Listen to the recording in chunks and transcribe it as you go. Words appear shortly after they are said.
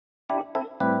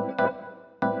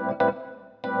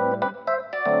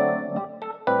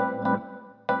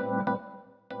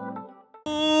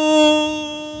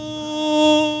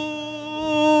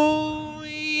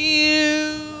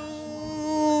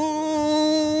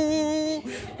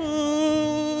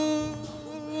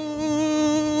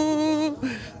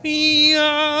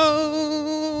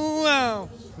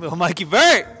go Mikey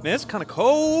Vert. Man, it's kind of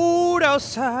cold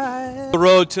outside. The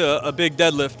road to a big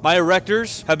deadlift. My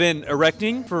erectors have been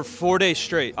erecting for 4 days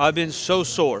straight. I've been so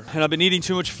sore and I've been eating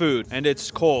too much food and it's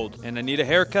cold and I need a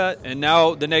haircut and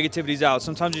now the negativity's out.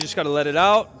 Sometimes you just got to let it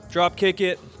out, drop kick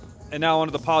it, and now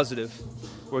onto the positive.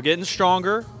 We're getting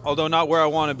stronger, although not where I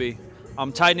want to be.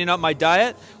 I'm tightening up my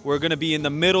diet. We're going to be in the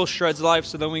middle Shreds Life,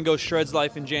 so then we can go Shreds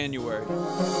Life in January.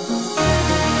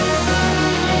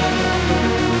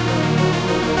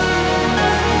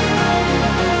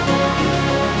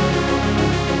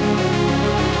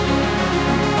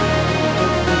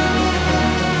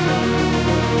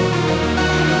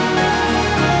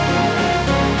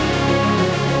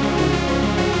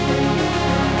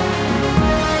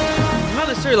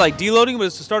 Like deloading, but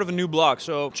it's the start of a new block.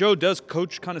 So Joe does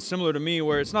coach kind of similar to me,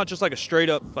 where it's not just like a straight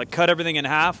up like cut everything in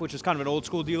half, which is kind of an old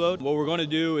school deload. What we're going to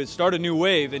do is start a new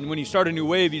wave, and when you start a new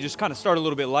wave, you just kind of start a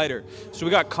little bit lighter. So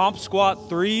we got comp squat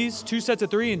threes, 2 sets of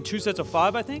 3 and 2 sets of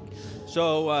 5, I think.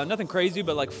 So nothing crazy,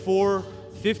 but like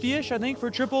 450-ish, I think, for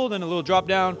a triple, then a little drop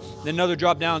down, then another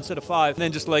drop down instead of 5, and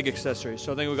then just leg accessories.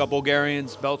 So I think we got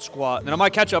Bulgarians, belt squat, and I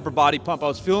might catch upper body pump. I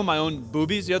was feeling my own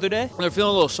boobies the other day, and they're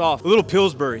feeling a little soft, a little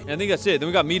Pillsbury, and I think that's it. Then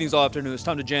we got meetings all afternoon. It's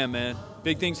time to jam, man.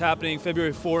 Big things happening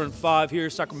February 4 and 5 here,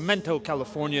 Sacramento,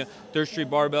 California, Third Street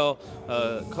Barbell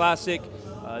Classic.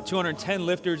 210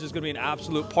 lifters is going to be an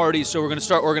absolute party, so we're going to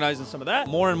start organizing some of that.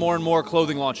 More and more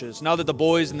clothing launches. Now that the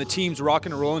boys and the team's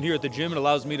rocking and rolling here at the gym, it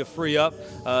allows me to free up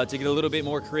to get a little bit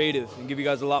more creative and give you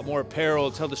guys a lot more apparel,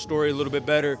 tell the story a little bit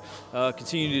better,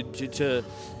 continue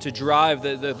to drive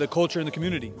the culture in the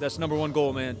community. That's #1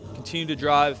 goal, man. Continue to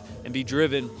drive and be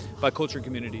driven by culture and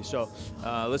community. So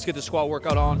let's get the squat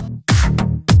workout on.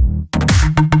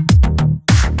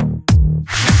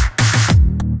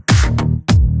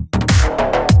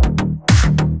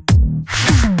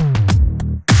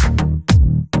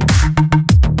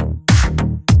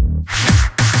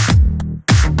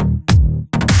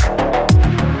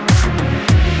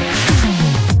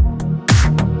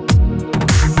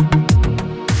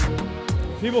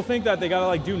 People think that they gotta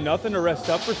like do nothing to rest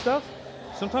up for stuff.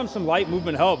 Sometimes some light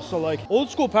movement helps. So like old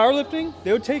school powerlifting,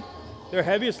 they would take their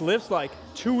heaviest lifts like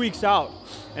 2 weeks out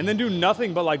and then do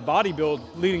nothing but like body build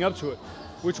leading up to it.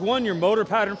 Which one, your motor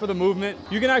pattern for the movement,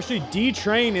 you can actually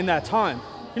detrain in that time.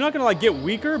 You're not gonna like get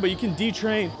weaker, but you can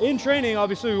detrain. In training,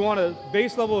 obviously we want a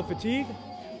base level of fatigue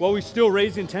while we still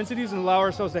raise the intensities and allow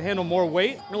ourselves to handle more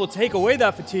weight. And we'll take away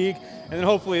that fatigue, and then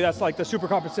hopefully that's like the super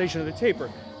compensation of the taper.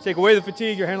 Take away the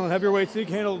fatigue, you're handling heavier weights, so you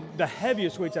can handle the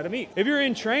heaviest weights at a meet. If you're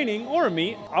in training or a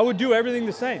meet, I would do everything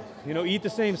the same. You know, eat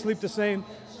the same, sleep the same.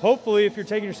 Hopefully, if you're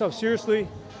taking yourself seriously,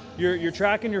 you're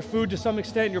tracking your food to some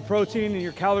extent, your protein and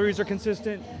your calories are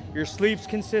consistent, your sleep's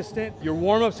consistent, your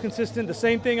warm-up's consistent. The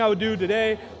same thing I would do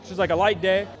today, which is like a light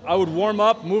day. I would warm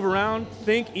up, move around,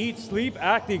 think, eat, sleep,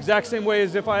 act the exact same way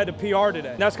as if I had a PR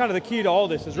today. And that's kind of the key to all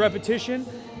this, is repetition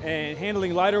and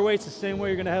handling lighter weights the same way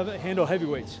you're gonna handle heavy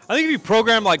weights. I think if you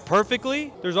program like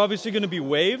perfectly, there's obviously gonna be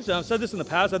waves. And I've said this in the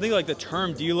past, I think like the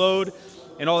term deload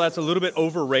and all that's a little bit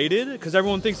overrated because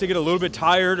everyone thinks they get a little bit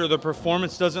tired or the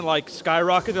performance doesn't like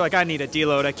skyrocket. They're like, I need a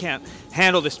deload, I can't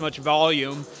handle this much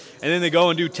volume. And then they go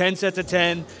and do 10 sets of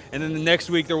 10, and then the next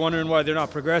week they're wondering why they're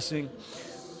not progressing.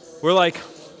 We're like,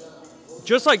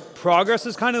 just like progress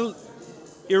is kind of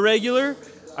irregular,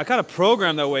 I kind of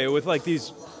program that way with like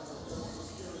these,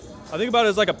 I think about it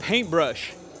as like a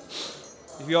paintbrush.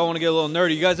 If y'all want to get a little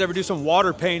nerdy, you guys ever do some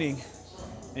water painting?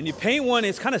 And you paint one,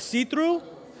 it's kind of see-through,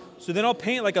 so then I'll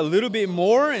paint like a little bit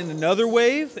more in another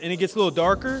wave, and it gets a little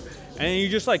darker, and you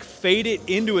just like fade it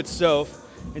into itself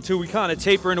until we kind of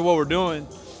taper into what we're doing.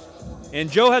 And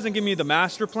Joe hasn't given me the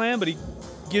master plan, but he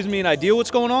gives me an idea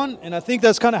what's going on, and I think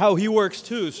that's kind of how he works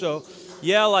too. So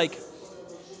yeah, like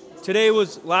today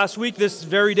was, last week, this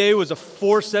very day was a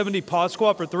 470 pause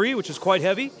squat for 3, which is quite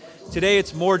heavy. Today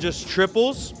it's more just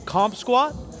triples, comp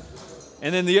squat.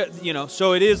 And then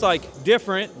so it is like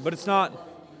different, but it's not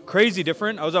crazy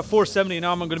different. I was at 470 and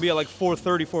now I'm gonna be at like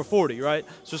 430, 440, right?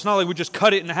 So it's not like we just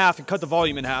cut it in half and cut the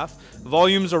volume in half. The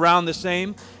volume's around the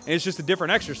same, and it's just a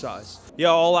different exercise. Yeah,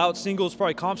 all out singles,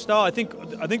 probably comp style. I think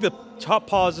the top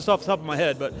pause, just off the top of my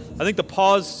head, but I think the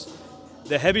pause,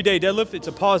 the heavy day deadlift, it's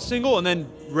a pause single and then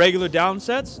regular down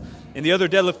sets. And the other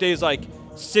deadlift day is like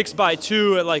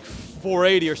 6x2 at like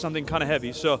 480 or something kind of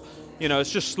heavy. So, you know,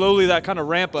 it's just slowly that kind of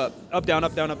ramp up, up, down,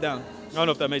 up, down, up, down. I don't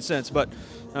know if that made sense, but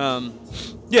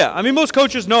yeah, I mean, most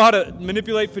coaches know how to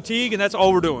manipulate fatigue, and that's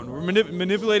all we're doing. We're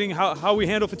manipulating how we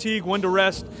handle fatigue, when to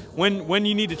rest, when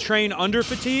you need to train under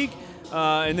fatigue,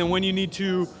 and then when you need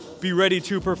to be ready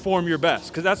to perform your best,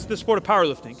 because that's the sport of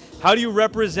powerlifting. How do you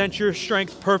represent your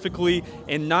strength perfectly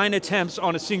in 9 attempts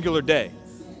on a singular day?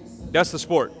 That's the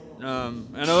sport. I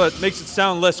know that makes it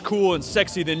sound less cool and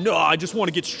sexy than, no, I just want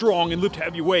to get strong and lift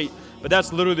heavy weight. But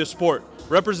that's literally the sport.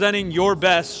 Representing your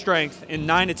best strength in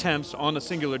 9 attempts on a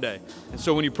singular day. And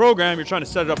so when you program, you're trying to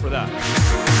set it up for that.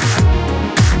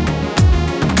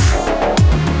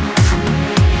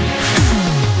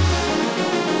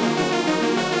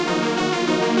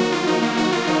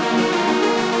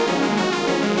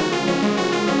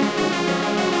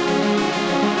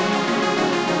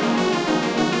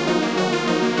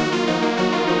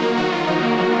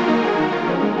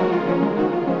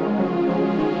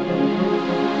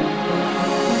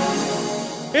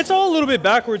 It's all a little bit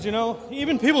backwards, you know?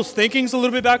 Even people's thinking's a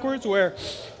little bit backwards, where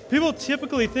people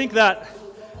typically think that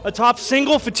a top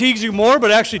single fatigues you more, but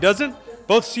it actually doesn't.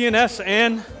 Both CNS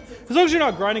and, as long as you're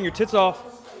not grinding your tits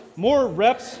off, more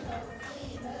reps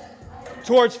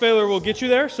towards failure will get you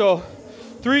there. So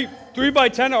 3 by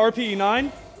 10 at RPE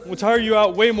 9 will tire you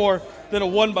out way more than a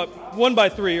 1 by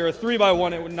 3 or a 3 by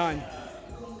 1 at 9.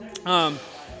 But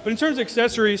in terms of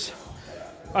accessories,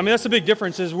 I mean, that's the big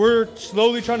difference, is we're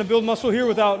slowly trying to build muscle here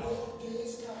without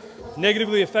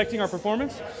negatively affecting our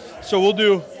performance. So we'll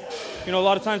do, you know, a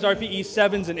lot of times RPE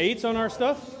 7s and 8s on our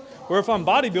stuff, where if I'm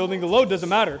bodybuilding, the load doesn't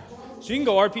matter. So you can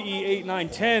go RPE 8, 9,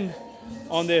 10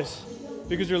 on this,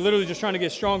 because you're literally just trying to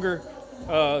get stronger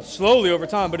slowly over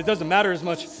time, but it doesn't matter as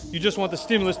much. You just want the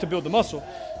stimulus to build the muscle.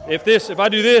 If I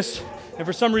do this, and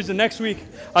for some reason next week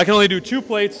I can only do 2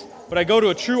 plates, but I go to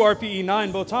a true RPE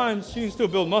 9 both times, you can still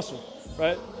build muscle.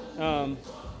 Right?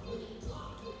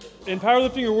 In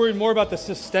powerlifting, you're worried more about the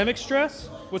systemic stress,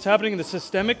 what's happening in the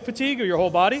systemic fatigue of your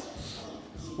whole body.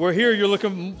 Where here, you're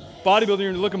looking, bodybuilding,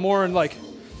 you're looking more in like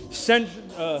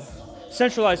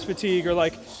centralized fatigue, or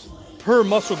like per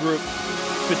muscle group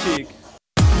fatigue.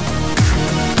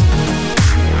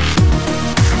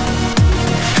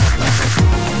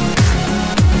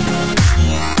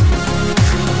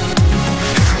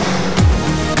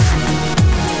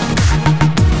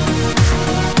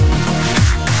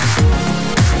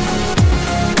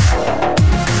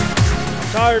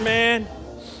 Tired, man.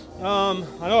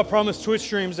 I know I promised Twitch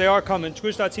streams. They are coming.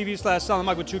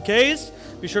 Twitch.tv/silentmikke with 2Ks.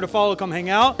 Be sure to follow, come hang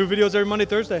out. Do videos every Monday,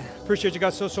 Thursday. Appreciate you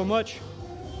guys so much.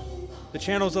 The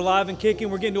channel's alive and kicking.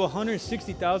 We're getting to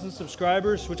 160,000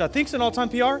 subscribers, which I think is an all-time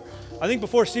PR. I think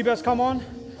before CBS come on,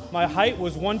 my height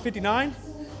was 159,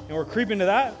 and we're creeping to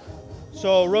that.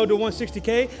 So road to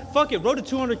 160K. Fuck it, road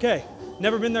to 200K.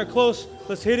 Never been there close.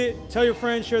 Let's hit it. Tell your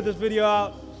friends, share this video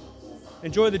out.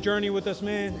 Enjoy the journey with us,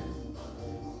 man.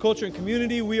 Culture and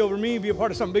community, we over me, be a part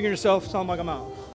of something bigger than yourself. Silent Mikke, I'm out.